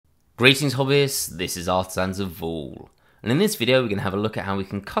Greetings hobbyists, this is Artisans of Vool, and in this video we're going to have a look at how we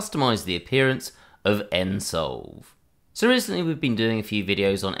can customize the appearance of nSolve. So recently we've been doing a few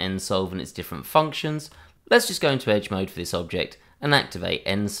videos on nSolve and its different functions. Let's just go into edge mode for this object and activate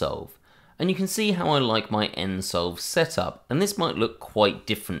nSolve. And you can see how I like my nSolve setup, and this might look quite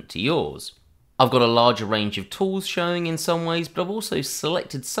different to yours. I've got a larger range of tools showing in some ways, but I've also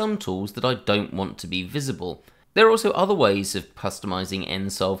selected some tools that I don't want to be visible. There are also other ways of customizing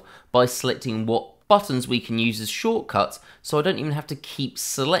nSolve by selecting what buttons we can use as shortcuts, so I don't even have to keep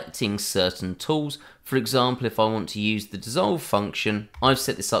selecting certain tools. For example, if I want to use the dissolve function, I've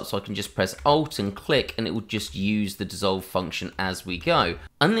set this up so I can just press Alt and click and it will just use the dissolve function as we go.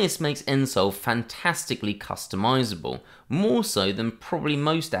 And this makes nSolve fantastically customizable, more so than probably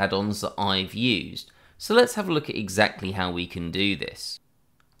most add-ons that I've used. So let's have a look at exactly how we can do this.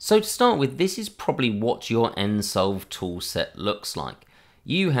 So to start with, this is probably what your nSolve toolset looks like.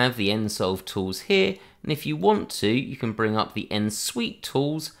 You have the nSolve tools here, and if you want to, you can bring up the nSuite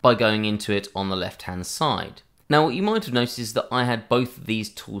tools by going into it on the left hand side. Now what you might have noticed is that I had both of these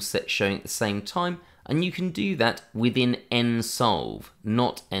tool sets showing at the same time, and you can do that within nSolve,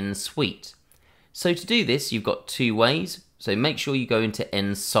 not nSuite. So to do this, you've got two ways. So make sure you go into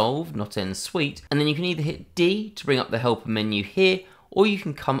nSolve, not nSuite, and then you can either hit D to bring up the helper menu here, or you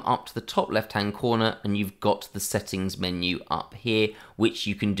can come up to the top left hand corner and you've got the settings menu up here, which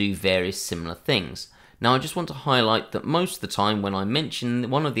you can do various similar things. Now I just want to highlight that most of the time when I mention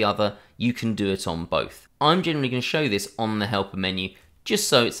one or the other, you can do it on both. I'm generally going to show this on the helper menu just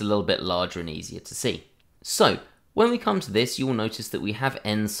so it's a little bit larger and easier to see. So when we come to this, you'll notice that we have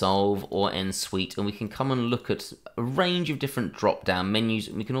nSolve or nSuite, and we can come and look at a range of different drop down menus,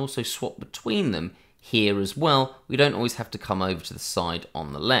 and we can also swap between them here as well. We don't always have to come over to the side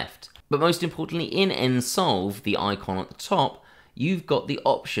on the left. But most importantly, in nSolve, the icon at the top, you've got the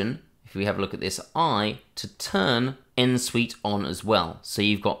option, if we have a look at this eye, to turn nSuite on as well. So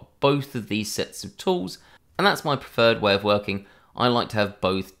you've got both of these sets of tools, and that's my preferred way of working. I like to have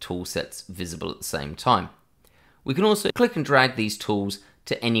both tool sets visible at the same time. We can also click and drag these tools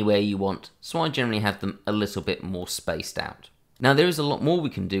to anywhere you want, so I generally have them a little bit more spaced out. Now there is a lot more we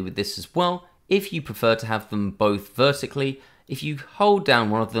can do with this as well. If you prefer to have them both vertically, if you hold down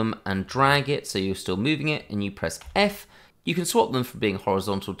one of them and drag it so you're still moving it and you press F, you can swap them from being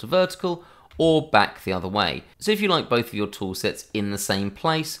horizontal to vertical or back the other way. So if you like both of your tool sets in the same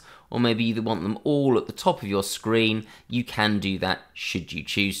place, or maybe you want them all at the top of your screen, you can do that should you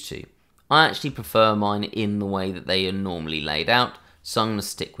choose to. I actually prefer mine in the way that they are normally laid out, so I'm going to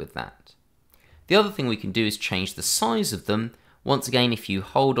stick with that. The other thing we can do is change the size of them. Once again, if you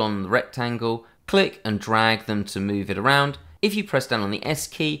hold on the rectangle, click and drag them to move it around. If you press down on the S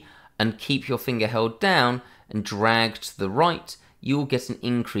key and keep your finger held down and drag to the right, you'll get an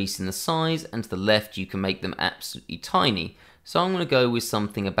increase in the size, and to the left you can make them absolutely tiny. So I'm going to go with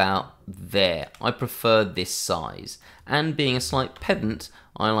something about there. I prefer this size, and being a slight pedant,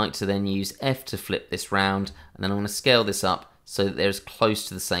 I like to then use F to flip this round, and then I'm going to scale this up so that they're as close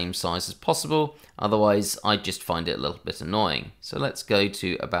to the same size as possible. Otherwise, I just find it a little bit annoying. So let's go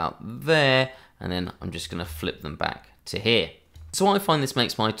to about there, and then I'm just going to flip them back to here. So I find this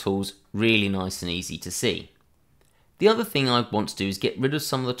makes my tools really nice and easy to see. The other thing I want to do is get rid of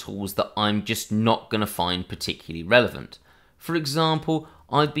some of the tools that I'm just not going to find particularly relevant. For example,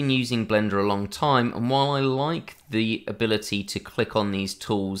 I've been using Blender a long time, and while I like the ability to click on these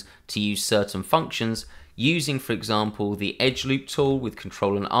tools to use certain functions, using, for example, the edge loop tool with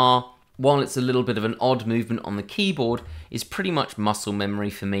Ctrl and R, while it's a little bit of an odd movement on the keyboard, is pretty much muscle memory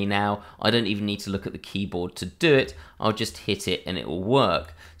for me now. I don't even need to look at the keyboard to do it. I'll just hit it and it will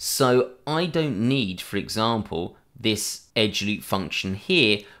work. So I don't need, for example, this edge loop function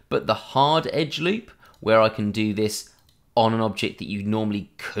here, but the hard edge loop, where I can do this on an object that you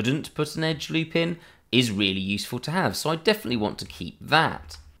normally couldn't put an edge loop in, is really useful to have. So I definitely want to keep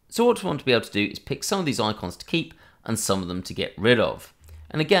that. So what I want to be able to do is pick some of these icons to keep and some of them to get rid of.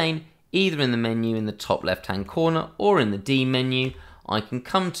 And again, either in the menu in the top left hand corner or in the D menu, I can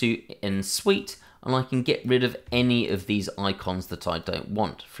come to nSuite and I can get rid of any of these icons that I don't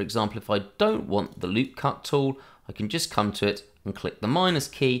want. For example, if I don't want the loop cut tool, I can just come to it and click the minus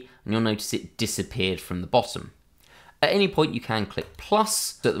key, and you'll notice it disappeared from the bottom. At any point you can click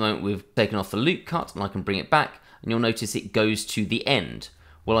plus. So at the moment we've taken off the loop cut, and I can bring it back, and you'll notice it goes to the end.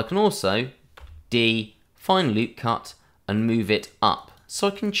 Well, I can also D, find loop cut, and move it up. So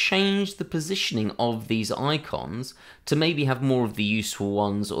I can change the positioning of these icons to maybe have more of the useful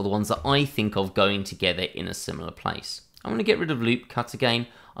ones, or the ones that I think of going together in a similar place. I'm going to get rid of loop cut again.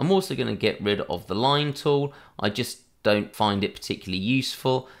 I'm also going to get rid of the line tool. I just don't find it particularly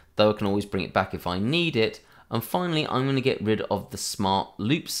useful. though I can always bring it back if I need it. And finally, I'm going to get rid of the Smart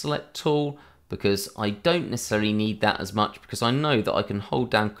Loop Select tool because I don't necessarily need that as much, because I know that I can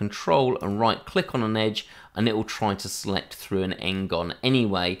hold down Control and right click on an edge and it will try to select through an n-gon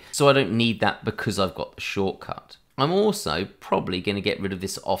anyway, so I don't need that because I've got the shortcut. I'm also probably going to get rid of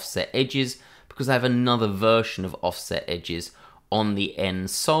this offset edges because I have another version of offset edges on the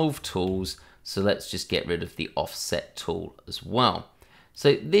nSolve tools, so let's just get rid of the offset tool as well.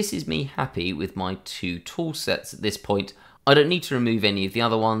 So this is me happy with my two tool sets at this point. I don't need to remove any of the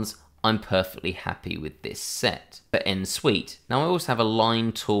other ones. I'm perfectly happy with this set for nSuite. Now I also have a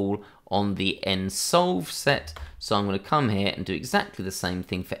line tool on the nSolve set, so I'm going to come here and do exactly the same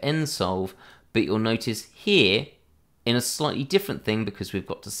thing for nSolve, but you'll notice here in a slightly different thing, because we've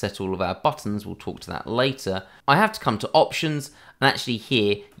got to set all of our buttons, we'll talk to that later, I have to come to options, and actually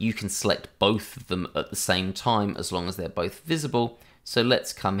here you can select both of them at the same time as long as they're both visible. So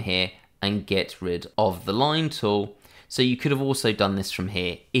let's come here and get rid of the line tool. So you could have also done this from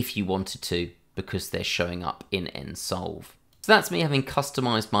here if you wanted to, because they're showing up in nSolve. So that's me having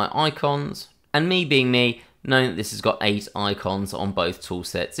customized my icons, and me being me, knowing that this has got 8 icons on both tool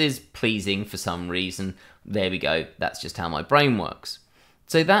sets is pleasing for some reason. There we go, that's just how my brain works.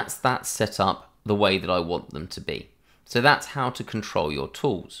 So that's that set up the way that I want them to be. So that's how to control your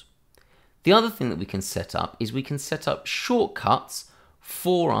tools. The other thing that we can set up is we can set up shortcuts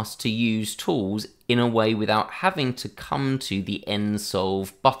for us to use tools in a way without having to come to the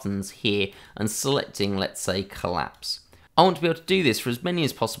nSolve buttons here and selecting, let's say, collapse. I want to be able to do this for as many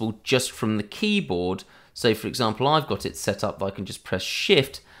as possible just from the keyboard. So for example, I've got it set up that I can just press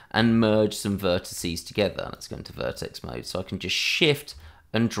Shift and merge some vertices together. Let's go into vertex mode. So I can just shift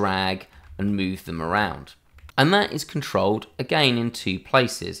and drag and move them around. And that is controlled again in 2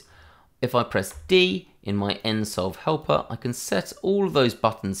 places. If I press D in my nSolve helper, I can set all of those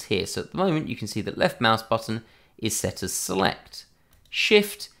buttons here. So at the moment you can see that left mouse button is set as select,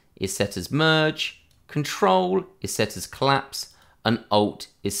 Shift is set as merge, Control is set as collapse, and Alt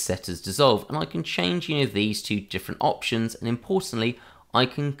is set as dissolve. And I can change these 2 different options, and importantly I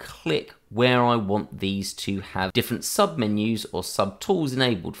can click where I want these to have different sub-menus or sub-tools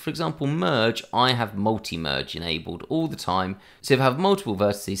enabled. For example, merge, I have multi-merge enabled all the time. So if I have multiple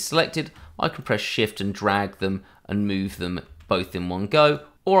vertices selected, I can press Shift and drag them and move them both in one go,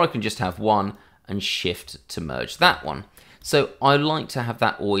 or I can just have one and Shift to merge that one. So I like to have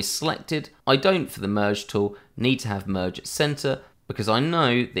that always selected. I don't, for the merge tool, need to have merge at center, because I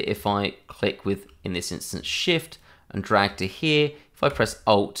know that if I click with, in this instance, Shift and drag to here, if I press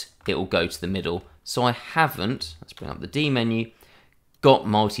Alt, it will go to the middle. So I haven't, let's bring up the D menu, got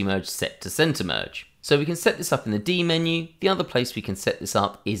multi-merge set to center merge. So we can set this up in the D menu. The other place we can set this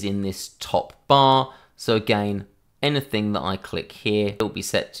up is in this top bar. So again, anything that I click here, it will be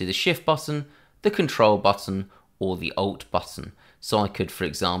set to the Shift button, the Control button, or the Alt button. So I could, for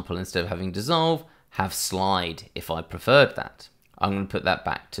example, instead of having dissolve, have slide if I preferred that. I'm going to put that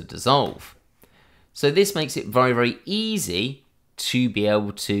back to dissolve. So this makes it very, very easy to be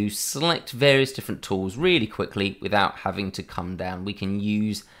able to select various different tools really quickly without having to come down. We can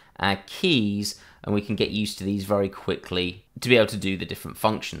use our keys and we can get used to these very quickly to be able to do the different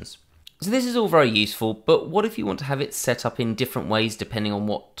functions. So this is all very useful, but what if you want to have it set up in different ways depending on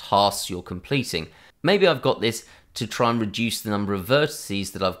what tasks you're completing? Maybe I've got this to try and reduce the number of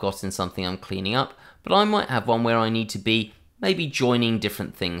vertices that I've got in something I'm cleaning up, but I might have one where I need to be maybe joining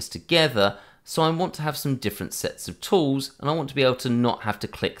different things together. So I want to have some different sets of tools, and I want to be able to not have to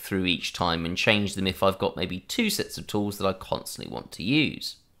click through each time and change them if I've got maybe 2 sets of tools that I constantly want to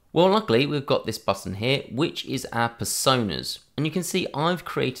use. Well, luckily we've got this button here, which is our personas. And you can see I've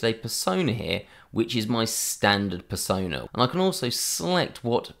created a persona here, which is my standard persona. And I can also select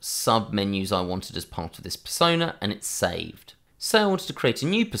what sub-menus I wanted as part of this persona, and it's saved. Say I wanted to create a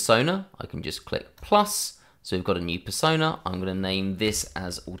new persona, I can just click plus. So we've got a new persona. I'm going to name this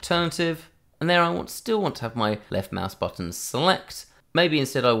as alternative. And there I still want to have my left mouse button select. Maybe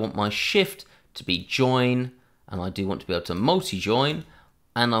instead I want my Shift to be join, and I do want to be able to multi-join,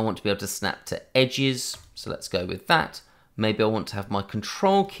 and I want to be able to snap to edges. So let's go with that. Maybe I want to have my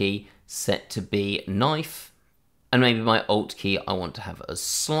Control key set to be knife, and maybe my Alt key I want to have as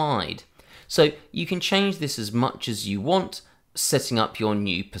slide. So you can change this as much as you want, setting up your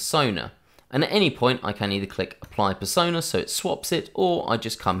new persona. And at any point I can either click apply persona so it swaps it, or I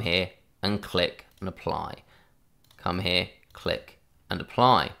just come here and click and apply. Come here, click and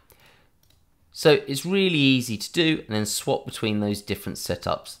apply. So it's really easy to do, and then swap between those different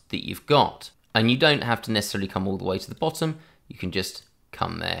setups that you've got. And you don't have to necessarily come all the way to the bottom, you can just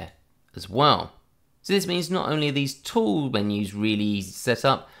come there as well. So this means not only are these tool menus really easy to set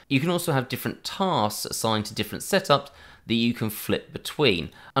up, you can also have different tasks assigned to different setups that you can flip between.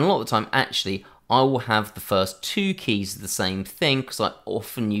 And a lot of the time, actually, I will have the first two keys of the same thing because I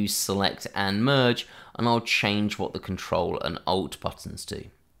often use select and merge, and I'll change what the control and alt buttons do.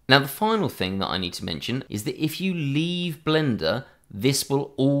 Now, the final thing that I need to mention is that if you leave Blender, this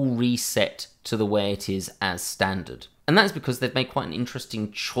will all reset to the way it is as standard. And that's because they've made quite an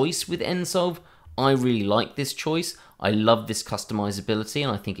interesting choice with nSolve. I really like this choice. I love this customizability,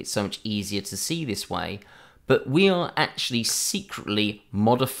 and I think it's so much easier to see this way. But we are actually secretly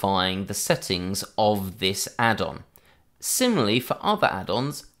modifying the settings of this add-on. Similarly, for other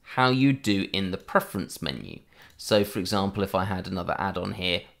add-ons, how you do in the preference menu. So for example, if I had another add-on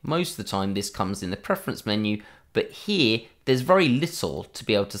here, most of the time this comes in the preference menu, but here there's very little to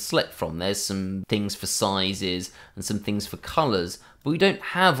be able to select from. There's some things for sizes and some things for colors, but we don't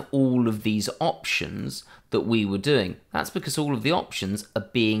have all of these options that we were doing. That's because all of the options are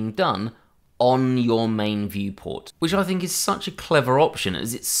being done on your main viewport, which I think is such a clever option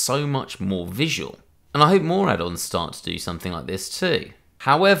as it's so much more visual. And I hope more add-ons start to do something like this too.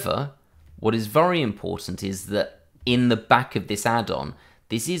 However, what is very important is that in the back of this add-on,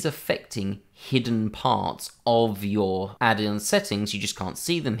 this is affecting hidden parts of your add-on settings. You just can't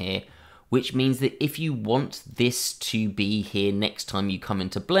see them here, which means that if you want this to be here next time you come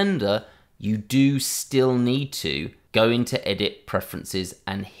into Blender, you do still need to go into Edit Preferences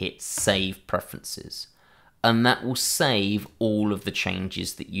and hit Save Preferences. And that will save all of the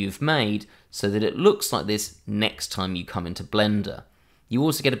changes that you've made so that it looks like this next time you come into Blender. You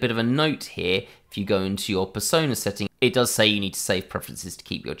also get a bit of a note here if you go into your persona setting. It does say you need to save preferences to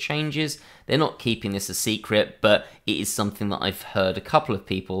keep your changes. They're not keeping this a secret, but it is something that I've heard a couple of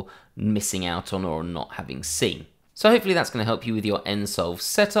people missing out on or not having seen. So hopefully that's going to help you with your nSolve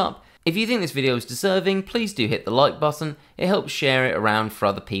setup. If you think this video is deserving, please do hit the like button. It helps share it around for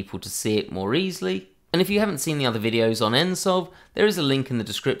other people to see it more easily. And if you haven't seen the other videos on nSolve, there is a link in the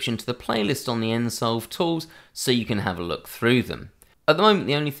description to the playlist on the nSolve tools so you can have a look through them. At the moment,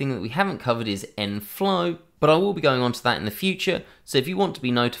 the only thing that we haven't covered is nFlow, but I will be going on to that in the future, so if you want to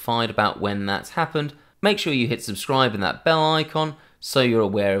be notified about when that's happened, make sure you hit subscribe and that bell icon so you're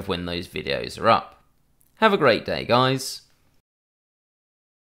aware of when those videos are up. Have a great day, guys.